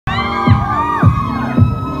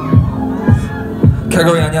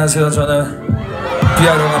Calgary 안녕하세요. 저는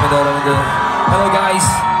Bewhy로 갑니다, 여러분들. Hello guys,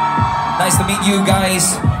 nice to meet you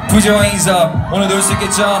guys. Put your hands up. 오늘 놀 수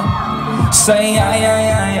있겠죠? Say yeah yeah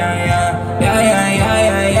yeah yeah yeah yeah yeah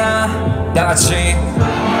yeah yeah. 다 같이.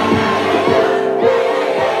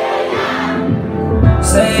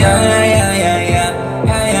 Say yeah yeah yeah yeah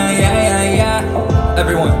yeah yeah yeah yeah yeah.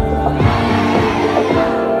 Everyone.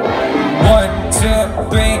 1, 2,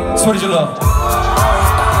 3. 소리 질러.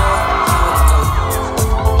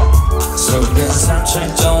 속에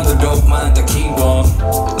삼칠 정도로만 더 키워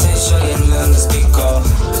텐션이 있는 스피커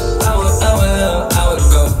I will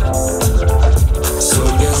go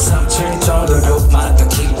속에 삼칠 정도로만 더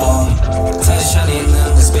키워 텐션이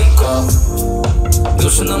있는 스피커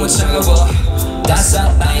도시 너무 차가워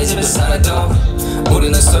따스한 나의 집에 살아도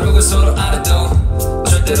우리는 서로가 서로 알아도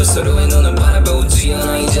절대로 서로의 눈을 바라보지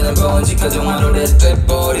않아 이제는 번직하던 하루를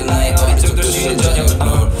돼버린 나의 어리적 도시의 저녁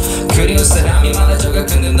그리운 사람이 많아져가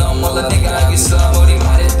근데 넌 몰라 내가 알겠어 아무리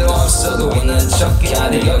말해도 없어도 있는 척해야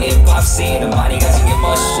돼 여기 팝씬은 많이 가진 게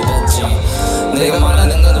멋있겠지 내가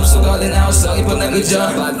말하는 건 없어거든 나와서 이쁜 난 그저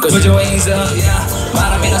Put your hands up yeah.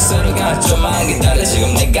 바람이나 소리가 좀만 기다려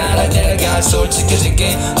지금 내가 날 데려가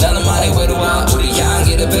솔직해질게 나는 많이 외로워 우리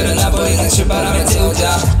향기를 베려놔버리는 출발하면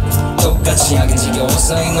태우자 똑같이 하기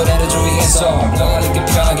지겨워서 이 노래를 주위에서 너가 듣기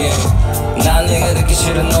편하게 난 내가 듣기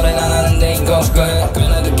싫은 노래는 안 하는데 이거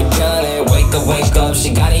꽤나 듣기 편해 Wake up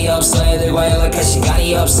시간이 없어 애들과 연락할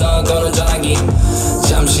시간이 없어 거는 전화기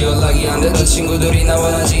잠시 연락이 안 되던 친구들이 나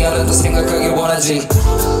원하지 않아도 생각하길 원하지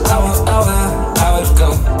I will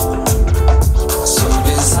go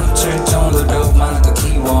속에 삼칠 정도로만 더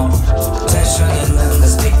키워 텐션 있는 내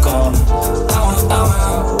스피커 I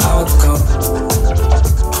will go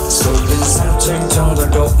속에 삼칠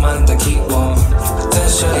정도로만 더 키워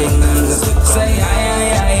텐션 있는 내 스피커 Say yeah yeah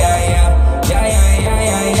yeah yeah yeah yeah yeah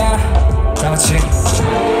yeah yeah 다 같이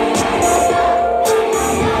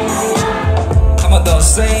한 번 더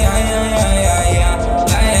Say yeah yeah yeah yeah yeah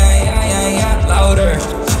yeah yeah yeah yeah louder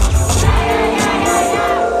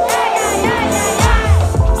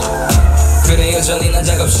그래 여전히 난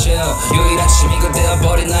작업실 유일한 취미가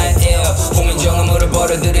되어버린 나의 일 호민정음으로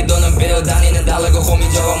버려들이 돈은 빌 다니는 달러고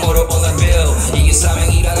호민정음으로 오늘 빌 이게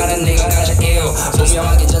사명이라가는 내가 가진 일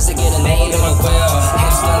분명하게 전 세계는 내 이름을 will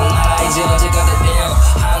힙스터는 나라 이제 어제가 됐대요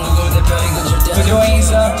한국을 대표이고 절대 Put your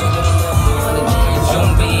hands up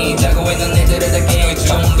좀비 자고 있는 애들을 다 깨울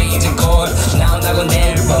좀비 이제 곧 나온다고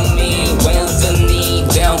내일 범미 Well done knee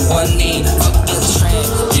down one knee Fuck the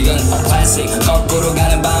trend 이건 클래식 거꾸로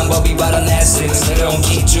가는 방법이 바로 내식 새로운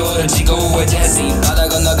기준을 지구의 대시 바다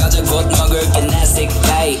건너가자 곧 먹을 게 내식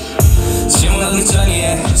hey 질문하기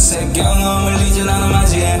자리에 새 경험을 이제 나는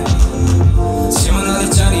맞이해 질문하기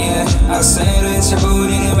자리에 악셀을 채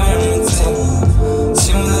부리는 발밑에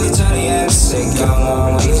질문하기 자리에 새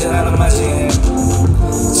경험을 이제 나는 맞이해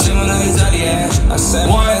질문하기 자리에 악셀 1,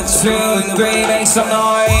 2, 3 make some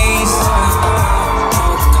noise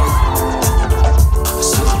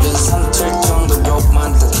속에 삼칠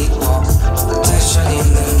정도로만 더 키워 텐션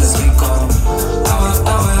있는 내 스피커 I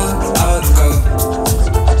will go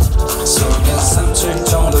속에 삼칠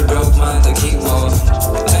정도로만 더 키워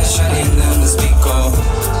텐션 있는 내 스피커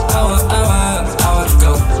I will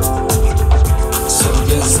go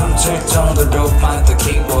속에 삼칠 정도로만 더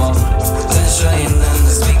키워 텐션 있는 내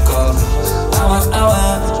스피커 I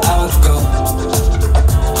will go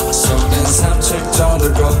속에 삼칠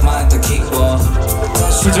정도로만 더 키워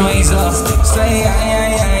Put your hands up Say yeah yeah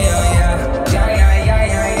yeah yeah yeah yeah yeah yeah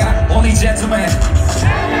yeah yeah Only gentlemen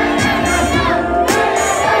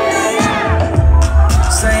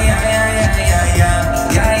Say yeah yeah yeah yeah yeah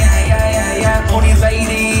yeah yeah yeah yeah yeah Only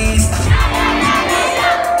ladies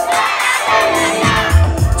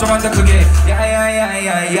좀만 더 크게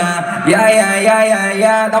야야야야야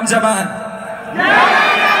야야야야야 남자만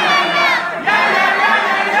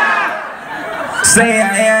Say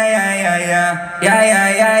야야야야야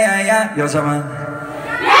야야야야야 여자만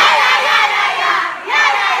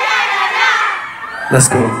Let's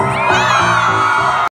go